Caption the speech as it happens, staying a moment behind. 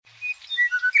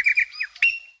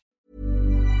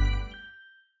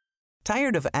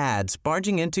Tired of ads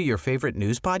barging into your favorite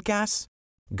news podcasts?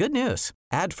 Good news.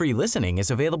 Ad-free listening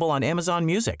is available on Amazon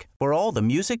Music for all the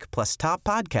music plus top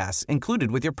podcasts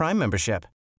included with your Prime membership.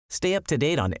 Stay up to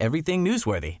date on everything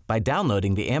newsworthy by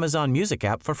downloading the Amazon Music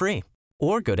app for free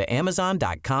or go to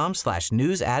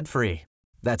amazon.com/news ad free.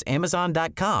 That's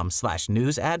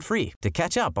amazon.com/news ad free to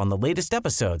catch up on the latest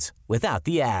episodes without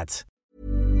the ads.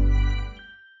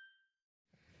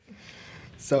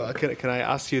 So can I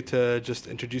ask you to just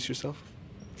introduce yourself?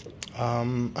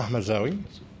 Ahmed Zawi.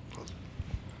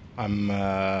 I'm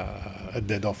a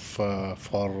dad of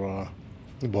four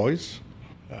boys,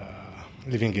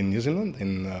 living in New Zealand,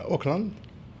 in Auckland.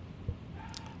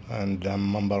 And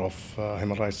I'm a member of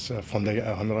Human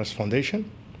Rights Foundation.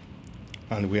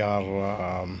 And we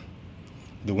are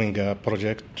doing a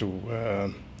project to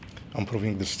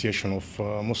improving the situation of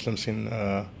Muslims in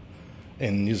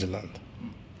New Zealand.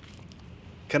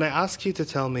 Can I ask you to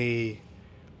tell me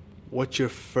what your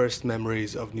first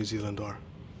memories of New Zealand are?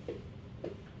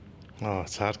 Oh,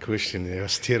 it's a hard question. You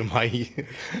steer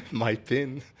my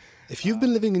pen. If you've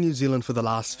been living in New Zealand for the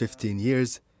last 15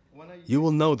 years, you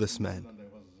will know this man.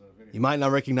 You might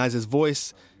not recognize his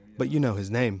voice, but you know his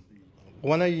name.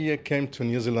 When I came to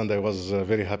New Zealand, I was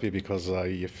very happy because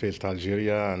I felt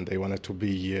Algeria and I wanted to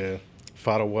be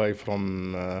far away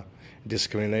from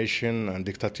discrimination and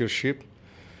dictatorship.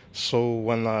 So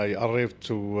when I arrived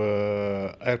to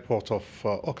airport of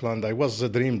Auckland, I was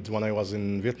dreamed when I was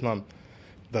in Vietnam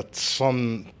that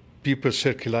some people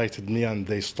circulated me and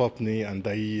they stopped me, and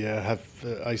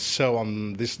I saw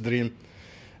on this dream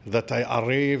that I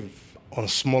arrived on a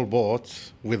small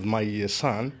boat with my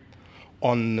son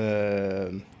on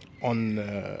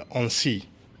sea.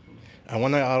 And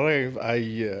when I arrived,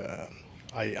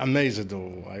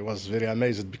 I was very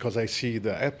amazed because I see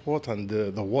the airport and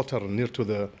the water near to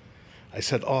the. I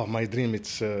said, "Oh, my dream,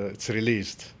 it's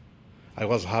released." I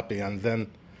was happy, and then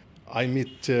I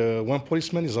meet one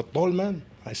policeman. He's a tall man.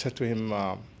 I said to him,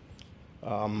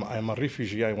 "I'm a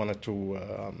refugee. I wanted to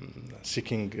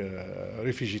seeking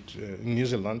refugee in New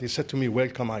Zealand." He said to me,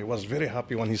 "Welcome." I was very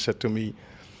happy when he said to me,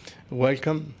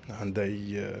 "Welcome," and I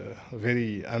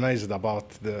very amazed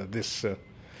about this.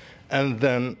 And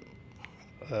then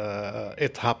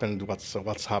it happened.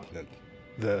 What's happened?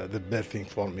 The bad thing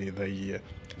for me.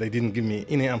 They didn't give me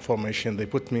any information. They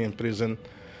put me in prison.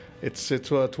 It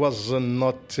was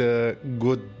not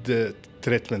good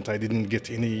treatment. I didn't get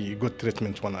any good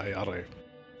treatment when I arrived.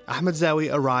 Ahmed Zawi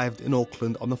arrived in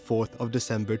Auckland on the 4th of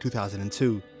December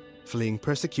 2002, fleeing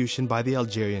persecution by the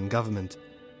Algerian government.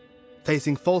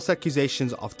 Facing false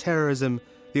accusations of terrorism,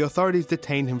 the authorities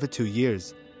detained him for 2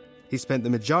 years. He spent the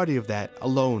majority of that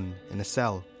alone in a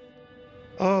cell.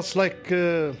 It's like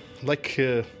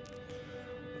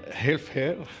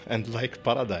hellfire and like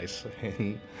paradise.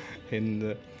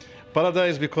 In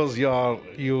paradise, because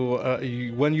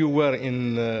when you were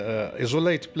in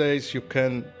isolated place, you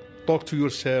can talk to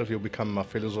yourself. You become a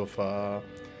philosopher.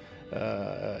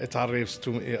 It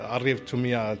arrived to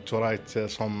me to write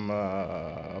some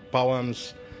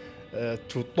poems,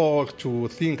 to talk, to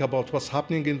think about what's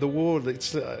happening in the world.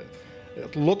 It's a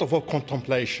lot of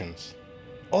contemplations.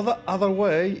 Other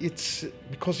way, it's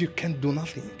because you can't do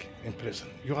nothing in prison.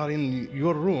 You are in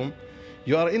your room.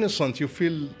 You are innocent. You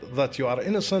feel that you are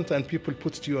innocent, and people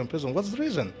put you in prison. What's the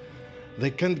reason?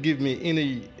 They can't give me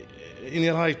any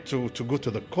right to go to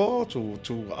the court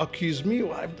to accuse me.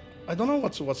 I don't know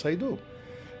what I do.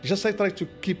 Just I try to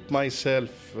keep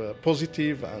myself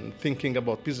positive and thinking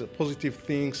about positive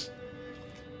things,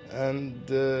 and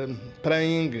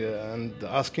praying and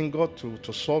asking God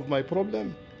to solve my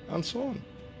problem and so on.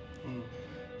 Mm.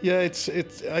 Yeah,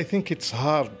 I think it's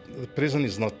hard. The prison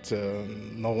is not.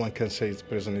 No one can say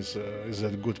prison is a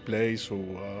good place or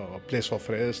a place of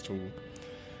rest.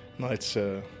 No, it's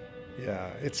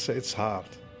hard,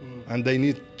 and they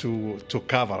need to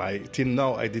cover. Till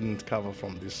now I didn't cover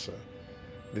from this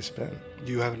pain.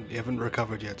 You haven't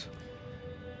recovered yet.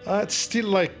 It's still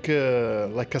like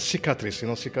a cicatrice. You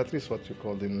know, cicatrice, what you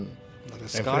call in like a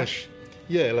scar.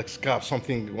 Yeah, like scar.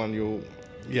 Something when you.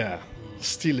 Yeah.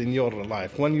 Still in your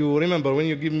life. When you remember, when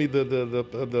you give me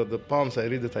the poems, I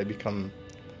read it, I become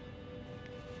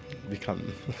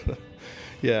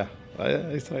yeah,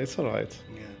 it's all right.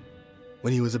 Yeah.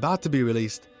 When he was about to be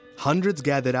released, hundreds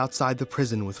gathered outside the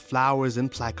prison with flowers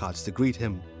and placards to greet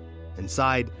him.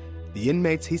 Inside, the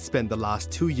inmates he spent the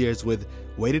last 2 years with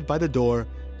waited by the door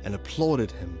and applauded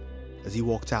him as he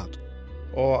walked out.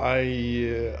 Oh,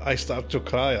 I started to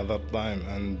cry at that time,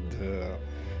 and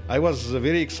I was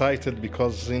very excited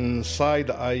because inside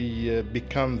I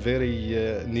become very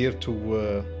near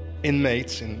to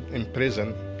inmates in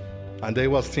prison, and I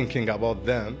was thinking about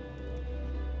them,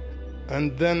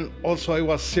 And then also I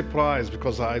was surprised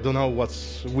because I don't know what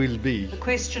will be. The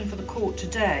question for the court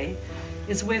today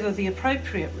is whether the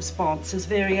appropriate response is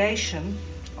variation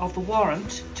of the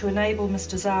warrant to enable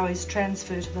Mr Zawi's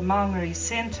transfer to the Maungari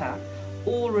Centre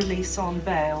or release on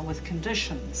bail with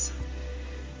conditions.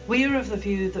 We are of the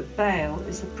view that bail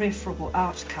is the preferable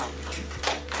outcome.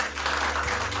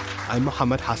 I'm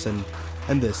Mohammed Hassan,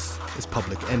 and this is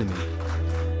Public Enemy.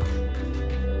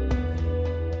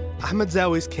 Ahmed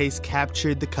Zawi's case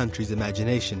captured the country's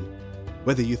imagination.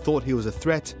 Whether you thought he was a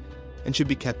threat and should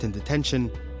be kept in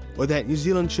detention, or that New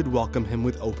Zealand should welcome him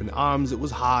with open arms, it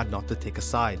was hard not to take a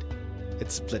side. It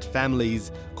split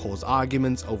families, caused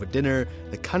arguments over dinner.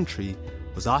 The country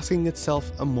was asking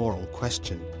itself a moral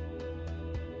question.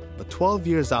 But 12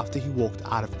 years after he walked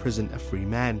out of prison a free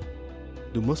man,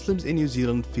 do Muslims in New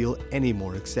Zealand feel any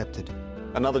more accepted?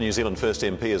 Another New Zealand First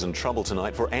MP is in trouble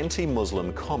tonight for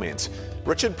anti-Muslim comments.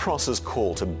 Richard Pross's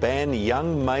call to ban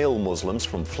young male Muslims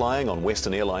from flying on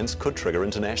Western Airlines could trigger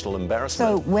international embarrassment.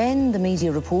 So when the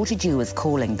media reported you as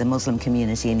calling the Muslim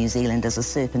community in New Zealand as a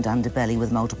serpent underbelly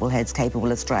with multiple heads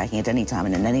capable of striking at any time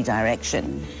and in any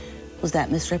direction, was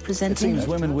that misrepresenting? It seems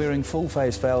women wearing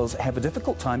full-face veils have a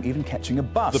difficult time even catching a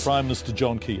bus. The Prime Minister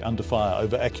John Key under fire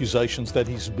over accusations that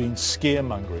he's been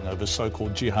scaremongering over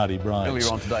so-called jihadi brides.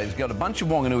 Earlier on today, he's got a bunch of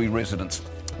Wanganui residents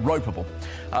ropeable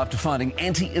after finding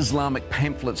anti-Islamic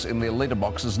pamphlets in their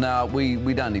letterboxes. Now, we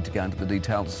don't need to go into the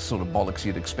details, it's the sort of bollocks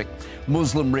you'd expect.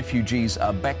 Muslim refugees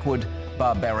are backward,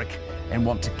 barbaric and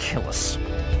want to kill us.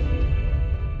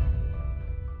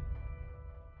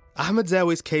 Ahmed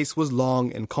Zawi's case was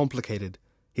long and complicated.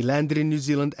 He landed in New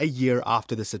Zealand a year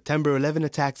after the September 11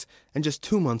 attacks and just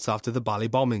 2 months after the Bali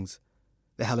bombings.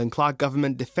 The Helen Clark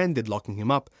government defended locking him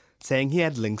up, saying he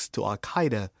had links to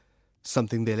Al-Qaeda,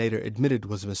 something they later admitted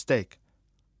was a mistake.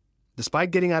 Despite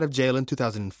getting out of jail in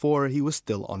 2004, he was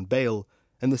still on bail,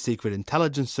 and the Secret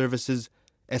Intelligence Services,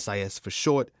 SIS for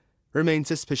short, remained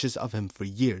suspicious of him for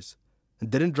years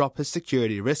and didn't drop his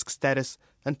security risk status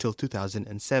until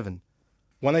 2007.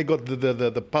 When I got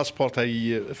the passport,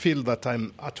 I feel that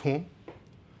I'm at home,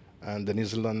 and New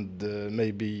Zealand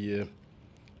maybe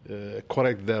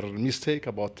correct their mistake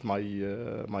about my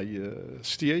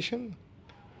situation.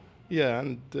 Yeah,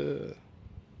 and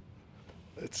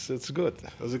it's good.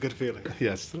 It was a good feeling.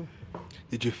 Yes, true.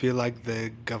 Did you feel like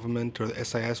the government or the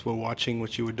SIS were watching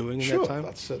what you were doing in Sure,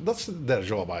 that time? that's their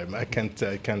job. I can't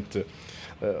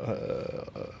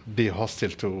be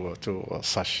hostile to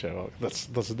such. That's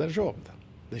their job.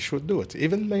 They should do it,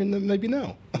 even maybe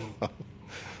now.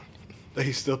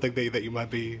 You still think that you might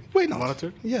be Why not?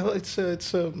 monitored? Yeah,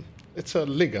 it's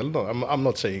legal. No, I'm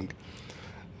not saying.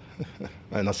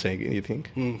 I'm not saying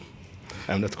anything.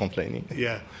 I'm not complaining.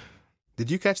 Yeah.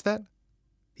 Did you catch that?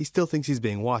 He still thinks he's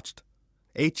being watched.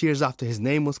 8 years after his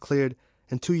name was cleared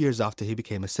and 2 years after he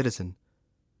became a citizen.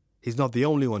 He's not the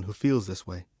only one who feels this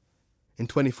way. In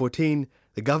 2014,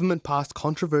 the government passed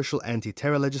controversial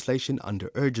anti-terror legislation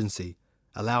under urgency,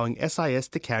 allowing SIS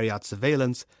to carry out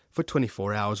surveillance for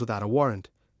 24 hours without a warrant.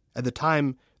 At the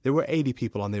time, there were 80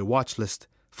 people on their watch list,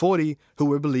 40 who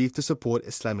were believed to support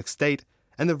Islamic State,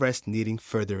 and the rest needing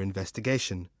further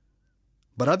investigation.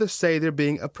 But others say they're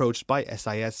being approached by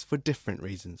SIS for different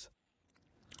reasons.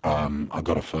 I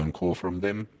got a phone call from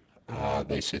them.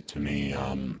 They said to me,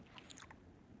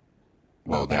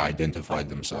 they identified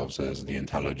themselves as the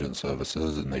intelligence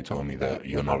services, and they told me that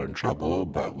you're not in trouble,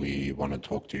 but we want to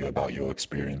talk to you about your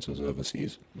experiences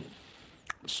overseas.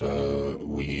 So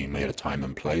we made a time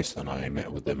and place, and I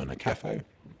met with them in a cafe.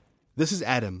 This is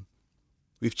Adam.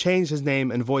 We've changed his name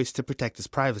and voice to protect his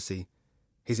privacy.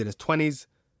 He's in his 20s,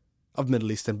 of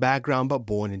Middle Eastern background, but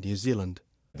born in New Zealand.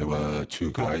 There were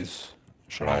two guys.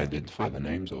 Should I identify the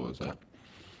names, or was that?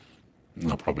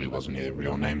 No, probably wasn't their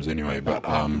real names anyway, but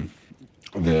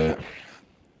there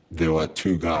were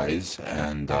two guys,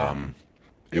 and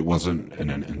it wasn't in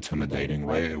an intimidating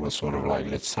way. It was sort of like,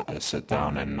 let's sit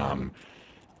down and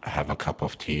have a cup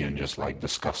of tea and just like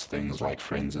discuss things like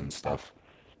friends and stuff.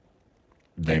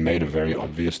 They made it very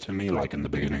obvious to me, like in the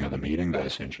beginning of the meeting, that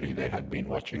essentially they had been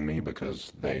watching me,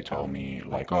 because they told me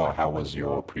like, oh, how was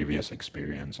your previous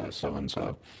experience as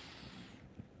so-and-so?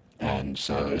 And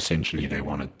so essentially they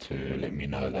wanted to let me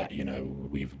know that,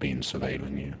 we've been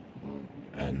surveilling you.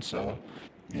 And so,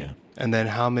 yeah. And then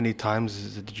how many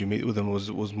times did you meet with them?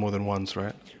 Was more than once,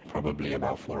 right? Probably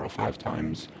about 4 or 5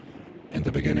 times. In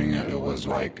the beginning, it was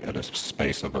like at a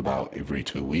space of about every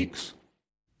 2 weeks.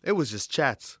 It was just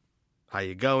chats. How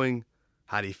you going?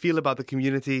 How do you feel about the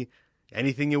community?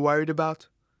 Anything you're worried about?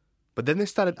 But then they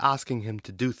started asking him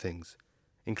to do things,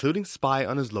 including spy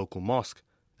on his local mosque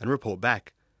and report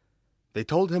back. They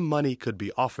told him money could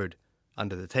be offered,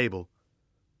 under the table.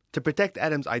 To protect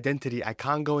Adam's identity, I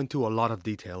can't go into a lot of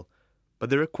detail, but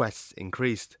the requests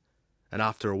increased, and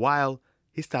after a while,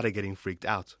 he started getting freaked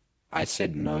out. I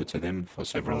said no to them for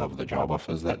several of the job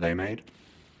offers that they made.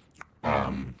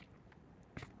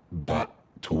 But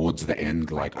towards the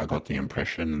end, I got the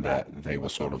impression that they were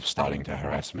sort of starting to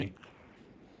harass me.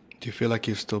 Do you feel like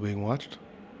you're still being watched?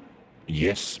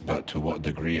 Yes, but to what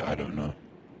degree, I don't know.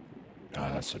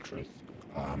 That's the truth.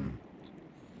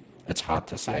 It's hard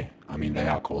to say. I mean, they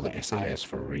are called the SIS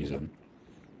for a reason.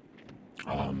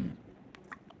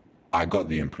 I got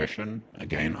the impression,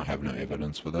 again, I have no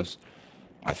evidence for this,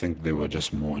 I think they were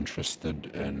just more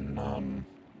interested in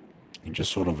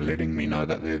just sort of letting me know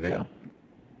that they're there.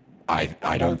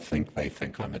 I don't think they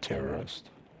think I'm a terrorist.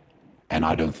 And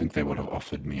I don't think they would have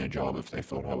offered me a job if they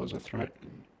thought I was a threat.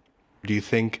 Do you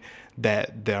think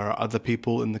that there are other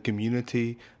people in the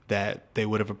community that they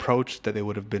would have approached, that they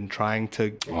would have been trying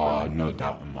to... Oh, no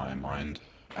doubt in my mind.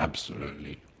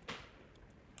 Absolutely.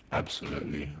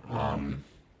 Absolutely.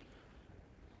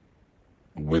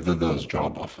 Whether those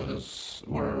job offers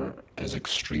were as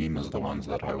extreme as the ones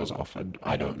that I was offered,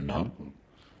 I don't know.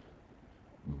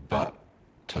 But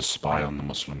to spy on the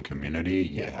Muslim community,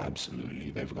 yeah,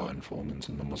 absolutely. They've got informants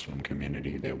in the Muslim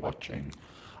community. They're watching.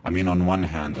 I mean, on one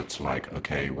hand, it's like,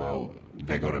 okay, well,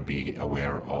 they got to be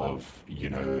aware of,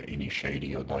 any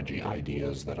shady or dodgy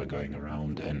ideas that are going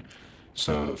around. And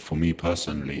so for me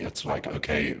personally, it's like,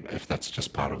 okay, if that's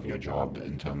just part of your job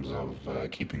in terms of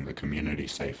keeping the community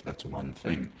safe, that's one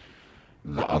thing.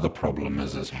 The other problem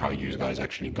is how you guys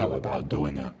actually go about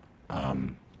doing it.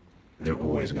 They're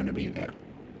always going to be there.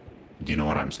 Do you know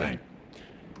what I'm saying?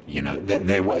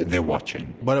 They're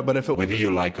watching. But if it, whether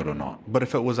you like it or not. But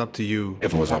if it was up to you...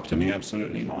 If it was up to me,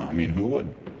 absolutely not. I mean, who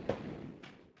would?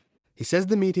 He says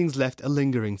the meetings left a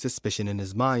lingering suspicion in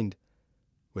his mind.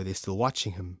 Were they still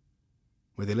watching him?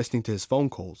 Were they listening to his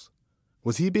phone calls?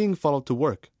 Was he being followed to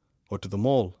work or to the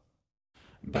mall?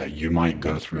 But you might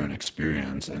go through an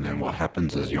experience, and then what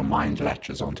happens is your mind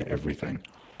latches onto everything.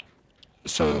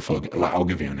 So I'll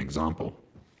give you an example.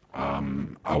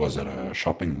 I was at a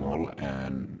shopping mall,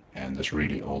 and this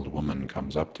really old woman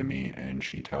comes up to me, and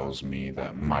she tells me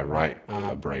that my right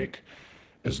brake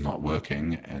is not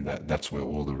working, and that's where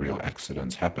all the real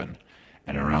accidents happen.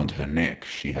 And around her neck,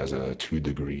 she has a 2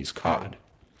 degrees card.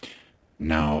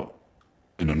 Now,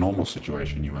 in a normal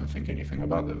situation, you won't think anything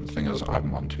about it. The thing is,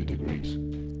 I'm on 2 degrees.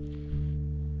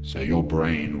 So your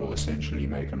brain will essentially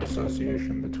make an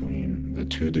association between the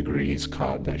 2 degrees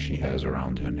card that she has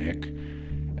around her neck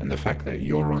and the fact that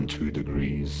you're on 2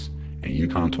 degrees, and you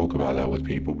can't talk about that with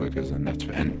people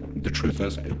and the truth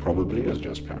is, it probably is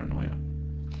just paranoia.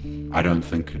 I don't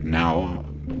think now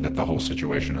that the whole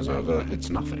situation is over, it's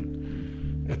nothing.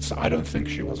 I don't think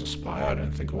she was a spy. I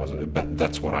don't think it was, but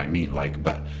that's what I mean.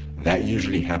 But that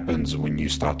usually happens when you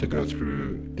start to go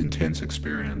through intense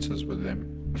experiences with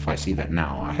them. If I see that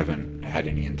now, I haven't had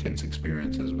any intense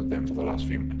experiences with them for the last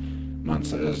few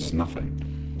months. It's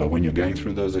nothing. But when you're going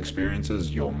through those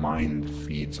experiences, your mind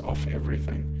feeds off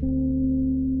everything.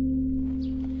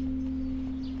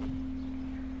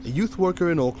 A youth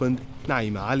worker in Auckland,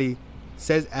 Naima Ali,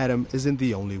 says Adam isn't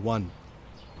the only one.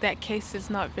 That case is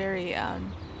not very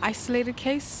isolated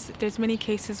case. There's many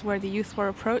cases where the youth were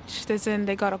approached, as in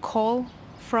they got a call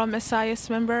from a SIS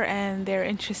member and they're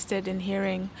interested in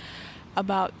hearing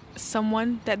about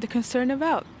someone that they're concerned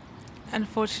about.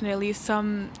 Unfortunately,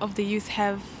 some of the youth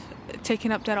have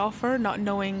taken up that offer, not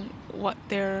knowing what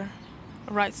their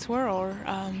rights were or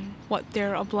what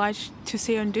they're obliged to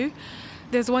say and do.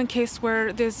 There's one case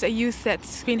where there's a youth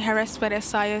that's been harassed by the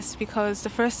SIS because the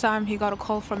first time he got a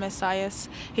call from SIS,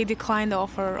 he declined the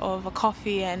offer of a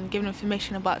coffee and given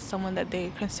information about someone that they're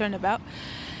concerned about.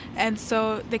 And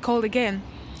so they called again,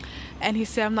 and he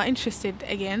said, I'm not interested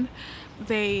again.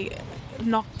 They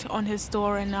knocked on his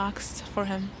door and asked for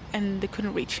him, and they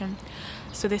couldn't reach him.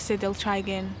 So they said they'll try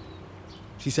again.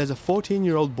 She says a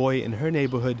 14-year-old boy in her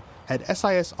neighborhood had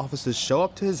SIS officers show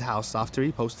up to his house after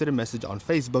he posted a message on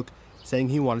Facebook saying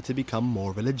he wanted to become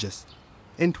more religious.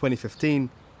 In 2015,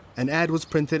 an ad was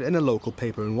printed in a local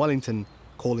paper in Wellington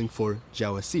calling for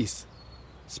Jawasis,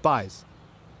 spies.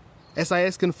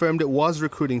 SIS confirmed it was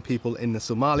recruiting people in the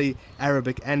Somali,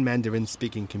 Arabic and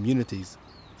Mandarin-speaking communities.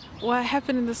 What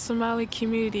happened in the Somali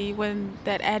community when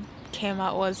that ad came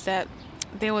out was that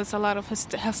there was a lot of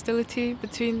hostility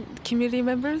between community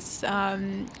members,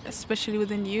 especially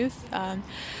within youth.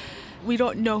 We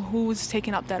don't know who's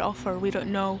taking up that offer. We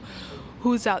don't know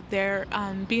who's out there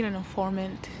being an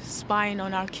informant, spying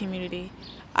on our community.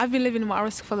 I've been living in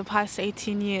Ma'awisk for the past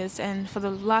 18 years, and for the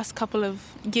last couple of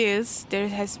years, there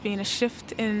has been a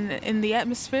shift in the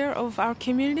atmosphere of our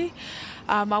community.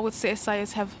 I would say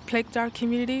SIS have plagued our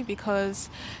community because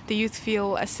the youth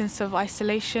feel a sense of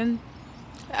isolation,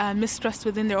 mistrust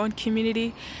within their own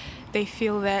community. They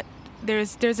feel that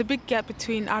there's a big gap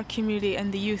between our community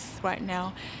and the youth right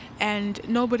now, and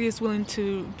nobody is willing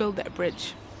to build that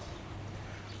bridge.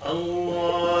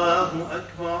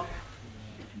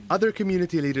 Other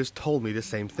community leaders told me the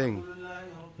same thing.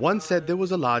 One said there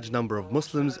was a large number of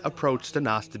Muslims approached and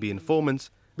asked to be informants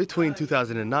between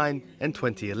 2009 and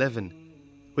 2011,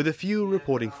 with a few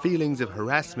reporting feelings of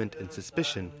harassment and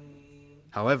suspicion.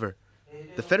 However,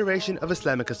 the Federation of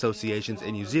Islamic Associations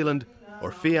in New Zealand,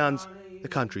 or FIANZ, the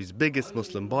country's biggest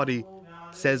Muslim body,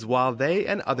 says while they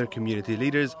and other community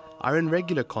leaders are in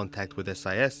regular contact with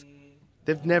SIS,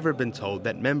 they've never been told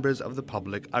that members of the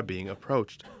public are being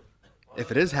approached. If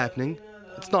it is happening,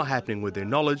 it's not happening with their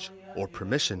knowledge or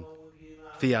permission.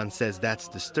 FIANZ says that's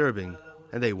disturbing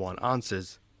and they want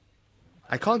answers.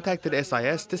 I contacted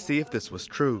SIS to see if this was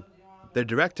true. Their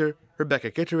director, Rebecca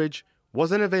Kitteridge,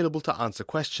 wasn't available to answer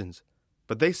questions,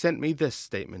 but they sent me this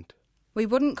statement. We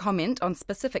wouldn't comment on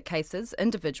specific cases,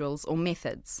 individuals or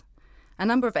methods. A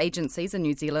number of agencies in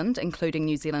New Zealand, including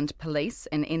New Zealand Police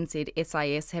and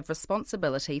NZSIS, have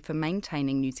responsibility for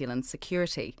maintaining New Zealand's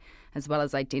security, as well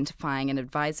as identifying and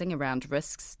advising around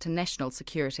risks to national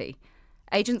security.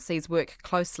 Agencies work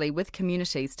closely with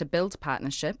communities to build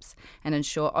partnerships and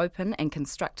ensure open and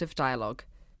constructive dialogue.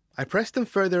 I pressed them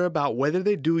further about whether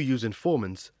they do use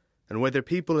informants and whether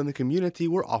people in the community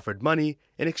were offered money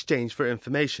in exchange for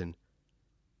information.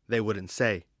 They wouldn't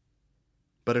say.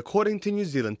 But according to New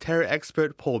Zealand terror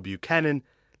expert Paul Buchanan,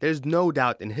 there's no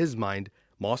doubt in his mind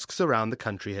mosques around the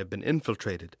country have been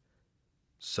infiltrated.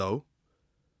 So,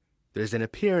 there's an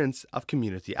appearance of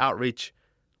community outreach,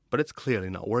 but it's clearly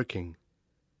not working.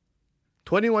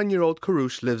 21-year-old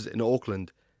Karush lives in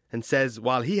Auckland and says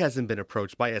while he hasn't been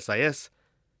approached by SIS,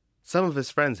 some of his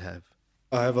friends have.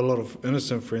 I have a lot of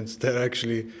innocent friends that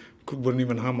actually wouldn't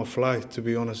even harm a fly, to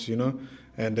be honest,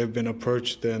 and they've been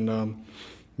approached and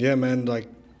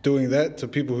doing that to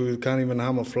people who can't even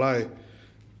harm a fly,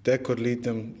 that could lead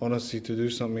them, honestly, to do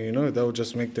something, that would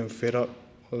just make them fed up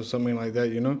or something like that,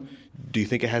 Do you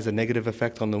think it has a negative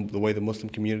effect on the way the Muslim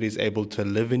community is able to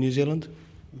live in New Zealand?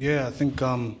 Yeah, I think,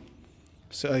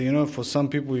 for some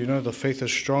people, the faith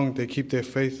is strong, they keep their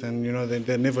faith and,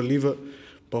 they never leave it.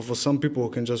 But for some people who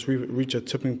can just reach a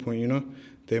tipping point,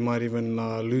 they might even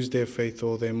lose their faith,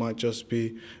 or they might just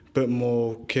be a bit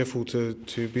more careful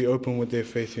to be open with their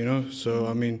faith, So,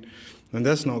 and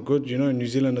that's not good, New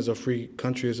Zealand is a free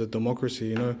country, is a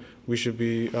democracy, We should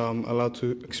be allowed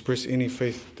to express any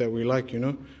faith that we like,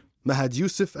 Mahad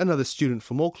Yusuf, another student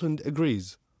from Auckland,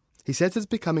 agrees. He says it's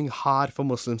becoming hard for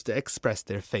Muslims to express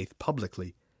their faith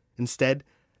publicly. Instead,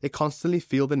 they constantly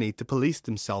feel the need to police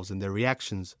themselves in their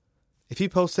reactions. If he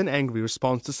posts an angry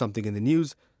response to something in the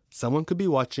news, someone could be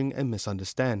watching and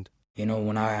misunderstand.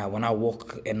 When I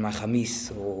walk in my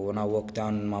khamis, or when I walk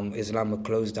down my Islamic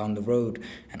clothes down the road,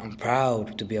 and I'm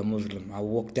proud to be a Muslim. I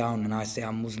walk down and I say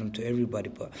I'm Muslim to everybody,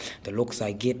 but the looks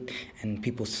I get and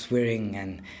people swearing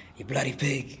and you bloody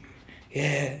pig,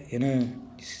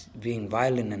 being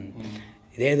violent, and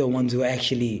they're the ones who are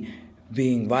actually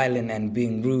being violent and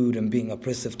being rude and being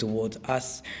oppressive towards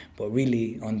us. But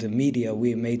really, on the media,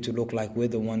 we're made to look like we're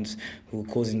the ones who are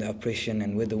causing the oppression,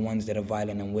 and we're the ones that are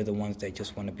violent, and we're the ones that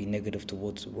just want to be negative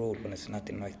towards the world, when it's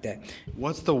nothing like that.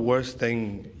 What's the worst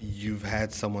thing you've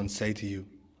had someone say to you?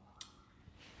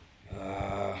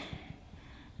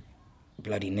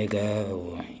 Bloody nigger,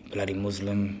 or bloody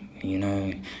Muslim,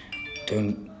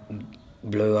 don't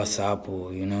blow us up,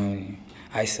 or,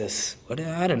 ISIS.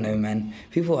 I don't know, man.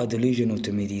 People are delusional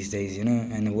to me these days,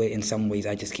 and in some ways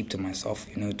I just keep to myself,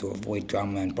 to avoid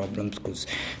drama and problems, because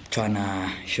trying to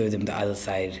show them the other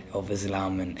side of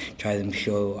Islam and try to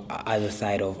show other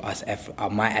side of us,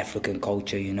 my African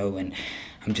culture, and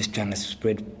I'm just trying to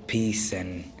spread peace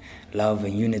and love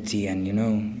and unity and,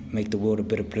 make the world a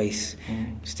better place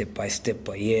step by step.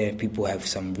 But yeah, people have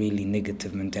some really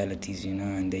negative mentalities,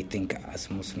 and they think us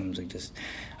Muslims are just,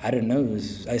 I don't know,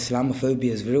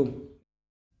 Islamophobia is real.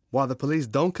 While the police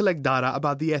don't collect data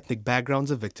about the ethnic backgrounds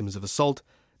of victims of assault,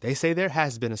 they say there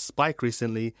has been a spike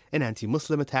recently in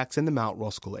anti-Muslim attacks in the Mount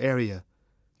Roskill area.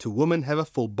 2 women have a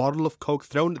full bottle of coke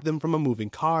thrown at them from a moving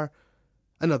car.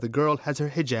 Another girl has her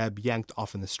hijab yanked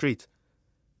off in the street.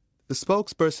 The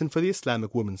spokesperson for the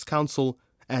Islamic Women's Council,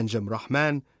 Anjum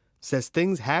Rahman, says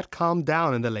things had calmed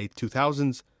down in the late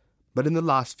 2000s, but in the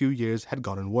last few years had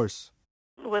gotten worse.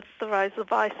 With the rise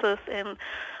of ISIS and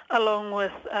along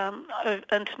with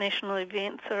international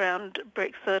events around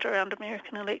Brexit, around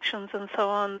American elections and so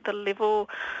on, the level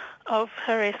of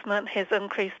harassment has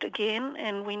increased again,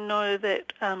 and we know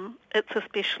that it's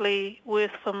especially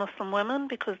worse for Muslim women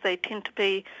because they tend to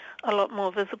be a lot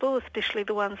more visible, especially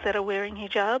the ones that are wearing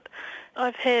hijab.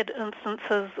 I've had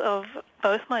instances of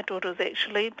both my daughters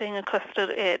actually being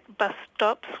accosted at bus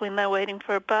stops when they're waiting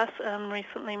for a bus.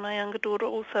 Recently my younger daughter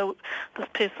also, this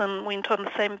person went on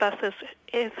the same bus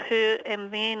as her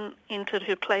and then entered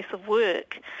her place of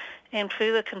work and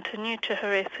further continued to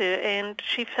harass her, and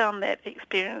she found that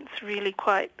experience really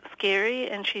quite scary,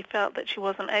 and she felt that she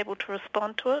wasn't able to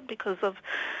respond to it because of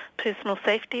personal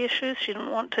safety issues. She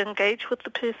didn't want to engage with the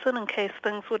person in case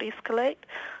things would escalate.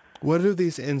 What do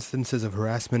these instances of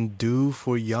harassment do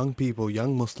for young people,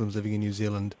 young Muslims living in New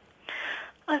Zealand?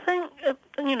 I think,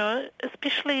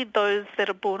 especially those that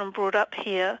are born and brought up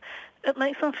here, it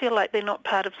makes them feel like they're not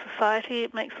part of society.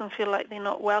 It makes them feel like they're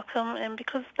not welcome. And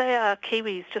because they are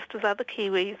Kiwis, just as other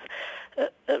Kiwis,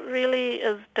 it really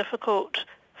is difficult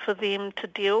for them to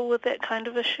deal with that kind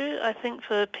of issue. I think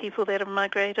for people that have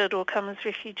migrated or come as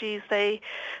refugees, they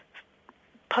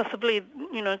possibly,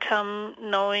 come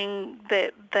knowing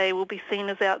that they will be seen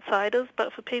as outsiders,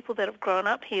 but for people that have grown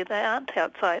up here, they aren't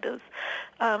outsiders.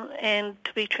 And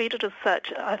to be treated as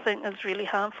such, I think, is really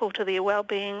harmful to their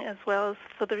well-being as well as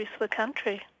for the rest of the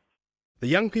country. The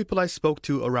young people I spoke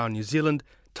to around New Zealand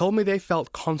told me they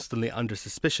felt constantly under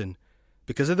suspicion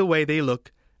because of the way they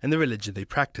look and the religion they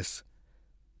practice.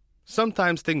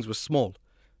 Sometimes things were small,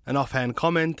 an offhand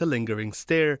comment, a lingering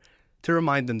stare, to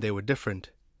remind them they were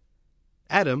different.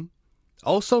 Adam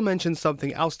also mentioned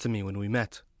something else to me when we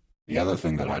met. The other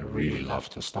thing that I'd really love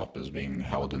to stop is being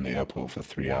held in the airport for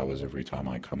 3 hours every time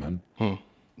I come in.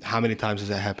 How many times has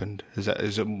that happened? Is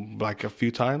it like a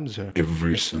few times? Or?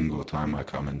 Every single time I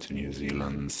come into New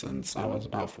Zealand since I was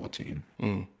about 14.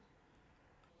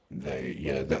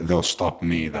 They'll stop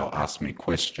me, they'll ask me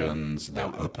questions,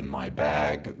 they'll open my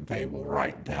bag, they will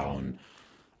write down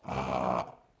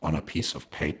on a piece of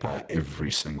paper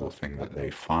every single thing that they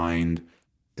find.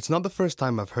 It's not the first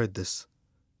time I've heard this.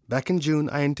 Back in June,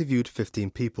 I interviewed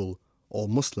 15 people, all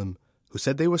Muslim, who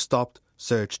said they were stopped,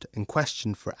 searched and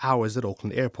questioned for hours at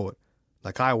Auckland Airport,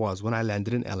 like I was when I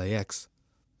landed in LAX.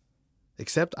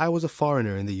 Except I was a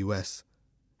foreigner in the US,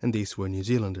 and these were New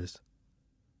Zealanders.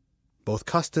 Both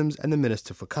Customs and the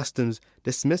Minister for Customs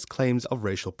dismissed claims of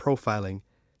racial profiling,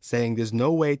 saying there's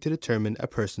no way to determine a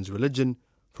person's religion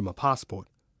from a passport.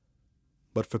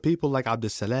 But for people like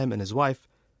Abdussalam and his wife,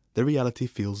 the reality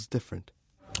feels different.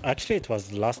 Actually, it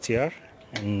was last year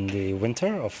in the winter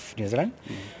of New Zealand.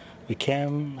 We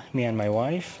came, me and my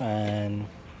wife, and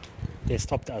they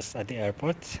stopped us at the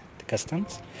airport, the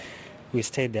customs. We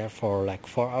stayed there for like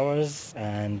 4 hours,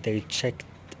 and they checked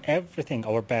everything,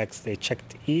 our bags. They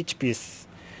checked each piece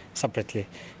separately.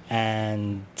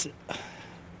 And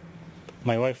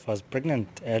my wife was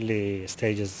pregnant early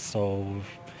stages, so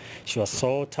she was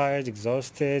so tired,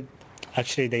 exhausted.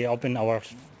 Actually, they opened our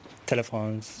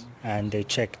telephones and they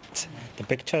checked the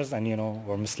pictures, and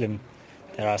we're Muslim.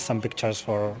 There are some pictures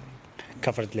for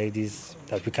covered ladies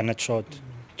that we cannot show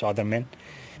to other men.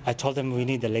 I told them we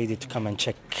need a lady to come and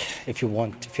check if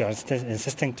you're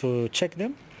insisting to check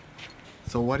them.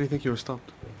 So why do you think you were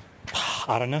stopped?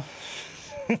 I don't know.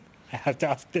 I have to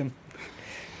ask them.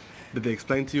 Did they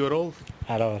explain to you at all?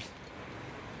 At all.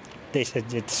 They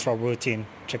said it's for routine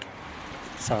check.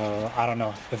 So I don't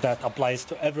know if that applies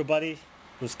to everybody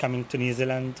who's coming to New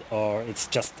Zealand or it's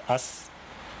just us.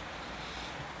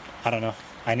 I don't know.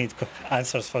 I need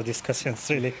answers for these questions,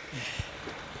 really.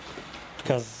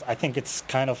 Because I think it's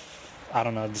kind of,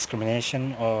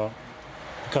 discrimination, or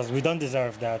because we don't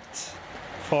deserve that.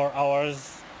 4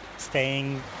 hours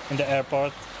staying in the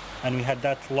airport and we had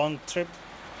that long trip.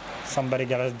 Somebody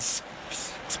gotta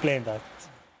explain that.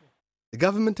 The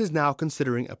government is now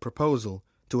considering a proposal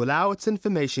to allow its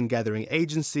information gathering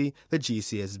agency, the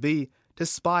GCSB, to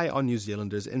spy on New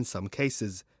Zealanders in some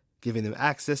cases, giving them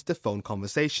access to phone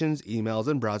conversations, emails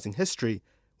and browsing history,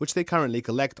 which they currently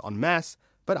collect en masse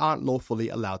but aren't lawfully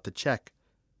allowed to check.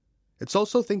 It's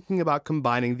also thinking about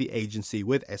combining the agency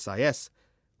with SIS,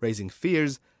 raising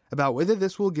fears about whether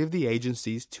this will give the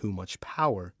agencies too much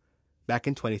power. Back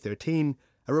in 2013,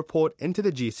 a report into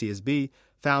the GCSB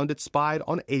found it spied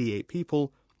on 88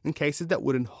 people in cases that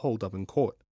wouldn't hold up in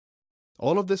court.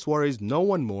 All of this worries no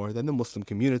one more than the Muslim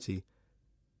community.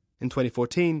 In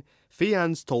 2014,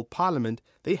 Fians told Parliament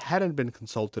they hadn't been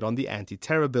consulted on the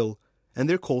anti-terror bill, and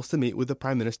their calls to meet with the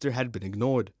Prime Minister had been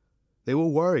ignored. They were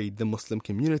worried the Muslim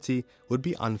community would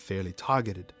be unfairly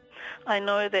targeted. I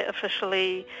know that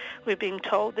officially we're being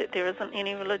told that there isn't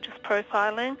any religious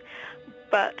profiling,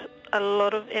 but a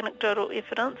lot of anecdotal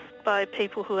evidence by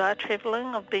people who are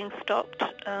travelling of being stopped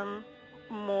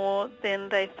more than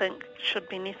they think should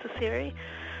be necessary.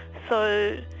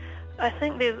 So I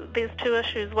think there's two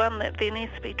issues. One, that there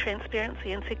needs to be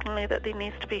transparency, and secondly, that there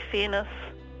needs to be fairness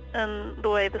in the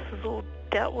way this is all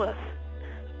dealt with.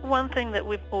 One thing that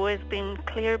we've always been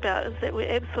clear about is that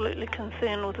we're absolutely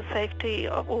concerned with the safety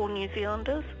of all New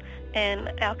Zealanders,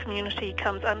 and our community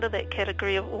comes under that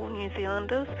category of all New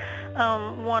Zealanders.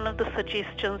 One of the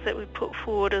suggestions that we put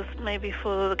forward is maybe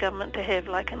for the government to have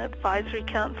like an advisory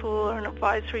council or an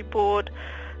advisory board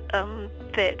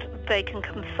that they can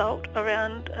consult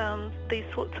around these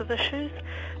sorts of issues.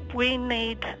 We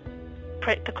need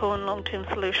practical and long-term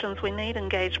solutions. We need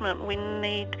engagement. We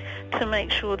need to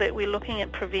make sure that we're looking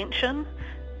at prevention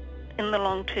in the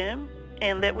long term,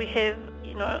 and that we have,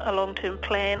 a long-term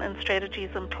plan and strategies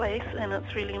in place. And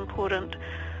it's really important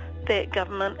that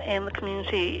government and the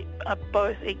community are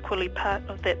both equally part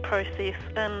of that process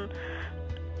in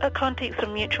a context of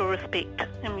mutual respect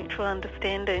and mutual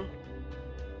understanding.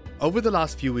 Over the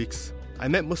last few weeks, I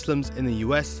met Muslims in the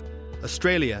US,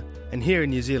 Australia, and here in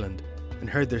New Zealand, and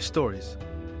heard their stories.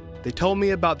 They told me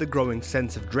about the growing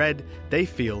sense of dread they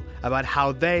feel about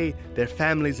how they, their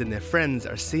families, and their friends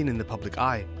are seen in the public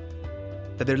eye.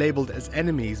 That they're labelled as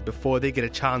enemies before they get a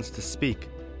chance to speak.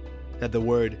 That the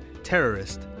word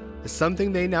terrorist is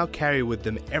something they now carry with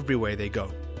them everywhere they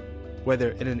go,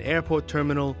 whether in an airport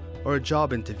terminal or a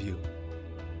job interview.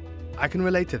 I can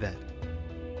relate to that.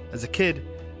 As a kid,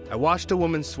 I watched a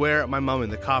woman swear at my mum in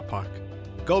the car park.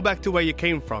 "Go back to where you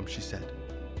came from," she said.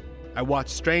 I watched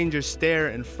strangers stare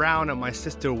and frown at my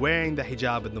sister wearing the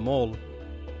hijab in the mall.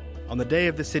 On the day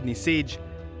of the Sydney siege,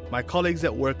 my colleagues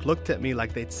at work looked at me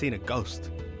like they'd seen a ghost.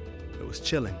 It was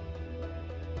chilling.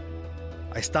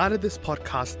 I started this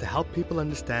podcast to help people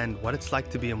understand what it's like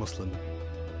to be a Muslim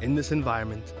in this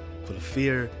environment full of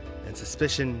fear and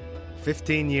suspicion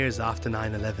 15 years after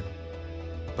 9/11.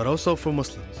 But also for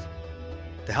Muslims,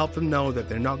 to help them know that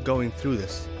they're not going through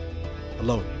this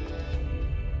alone.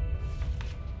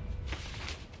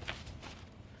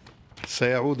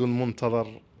 سيعود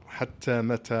المنتظر حتى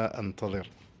متى أنتظر.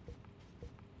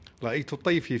 رأيت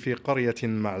طيفي في قرية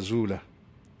معزولة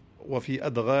وفي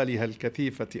أدغالها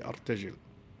الكثيفة أرتجل،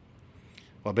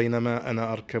 وبينما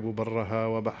أنا أركب برها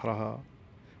وبحرها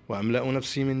وأملأ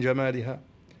نفسي من جمالها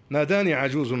ناداني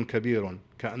عجوز كبير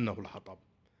كأنه الحطب.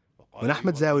 When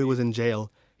Ahmed Zawi was in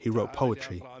jail, he wrote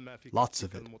poetry, lots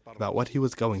of it, about what he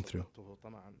was going through.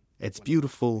 It's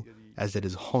beautiful as it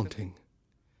is haunting.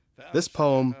 This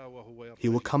poem, He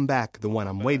Will Come Back, the one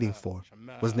I'm waiting for,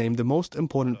 was named the most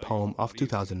important poem of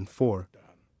 2004.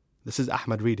 This is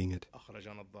Ahmed reading it.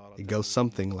 It goes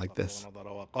something like this.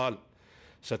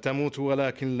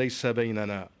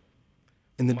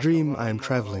 In the dream I am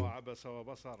traveling.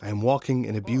 I am walking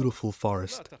in a beautiful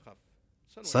forest.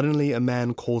 Suddenly a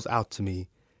man calls out to me.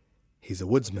 He's a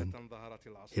woodsman.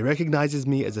 He recognizes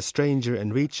me as a stranger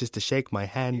and reaches to shake my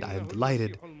hand. I am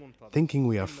delighted, thinking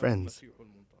we are friends.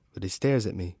 But he stares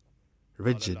at me,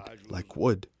 rigid like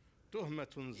wood.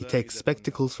 He takes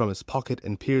spectacles from his pocket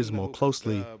and peers more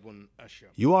closely.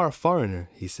 "You are a foreigner,"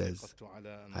 he says.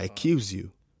 "I accuse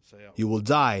you. You will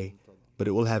die, but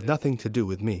it will have nothing to do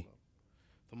with me."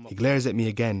 He glares at me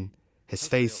again, his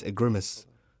face a grimace.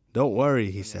 "Don't worry,"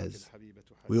 he says.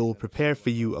 "We will prepare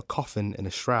for you a coffin and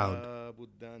a shroud."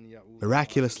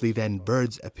 Miraculously then,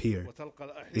 birds appear.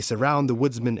 They surround the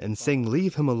woodsman and sing,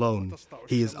 "Leave him alone.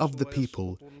 He is of the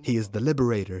people. He is the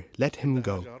liberator. Let him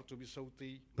go."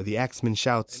 But the axeman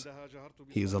shouts,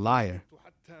 "He is a liar.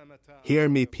 Hear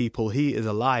me, people. He is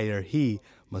a liar. He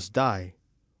must die."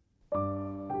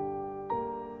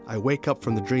 I wake up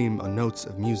from the dream on notes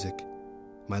of music.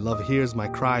 My love hears my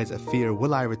cries of fear.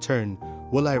 "Will I return?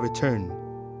 Will I return?"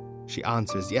 She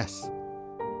answers, "Yes.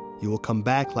 You will come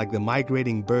back like the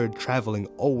migrating bird traveling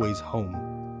always home.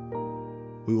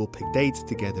 We will pick dates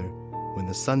together when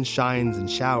the sun shines and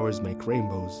showers make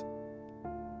rainbows."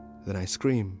 Then I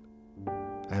scream.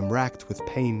 I am racked with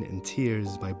pain and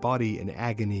tears, my body in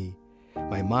agony,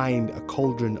 my mind a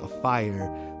cauldron of fire.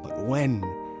 But when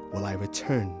will I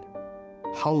return?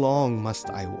 How long must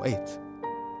I wait?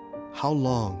 How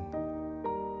long?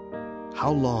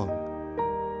 How long?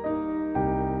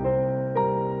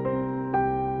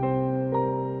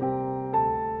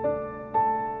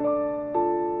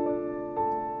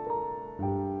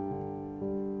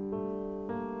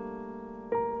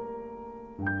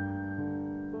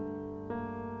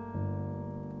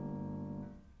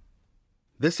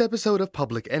 This episode of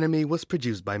Public Enemy was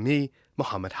produced by me,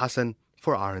 Mohammed Hassan,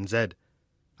 for RNZ.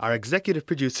 Our executive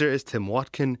producer is Tim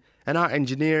Watkin, and our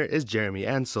engineer is Jeremy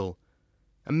Ansell.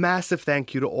 A massive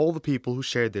thank you to all the people who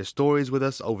shared their stories with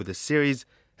us over this series,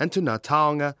 and to Ngā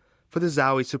Taonga for the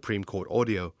Zowie Supreme Court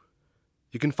audio.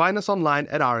 You can find us online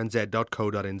at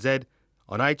rnz.co.nz,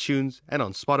 on iTunes, and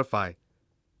on Spotify.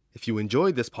 If you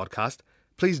enjoyed this podcast,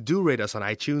 please do rate us on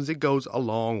iTunes. It goes a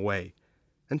long way.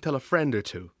 And tell a friend or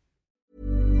two.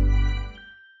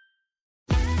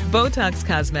 Botox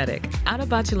Cosmetic, out of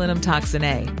botulinum toxin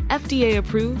A, FDA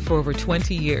approved for over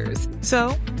 20 years.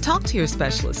 So, talk to your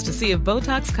specialist to see if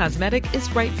Botox Cosmetic is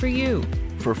right for you.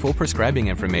 For full prescribing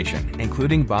information,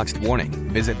 including boxed warning,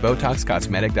 visit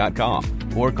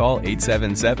BotoxCosmetic.com or call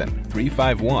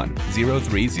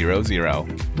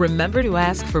 877-351-0300. Remember to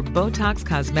ask for Botox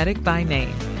Cosmetic by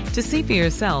name. To see for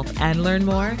yourself and learn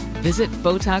more, visit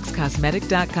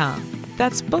BotoxCosmetic.com.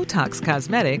 That's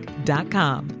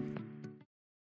BotoxCosmetic.com.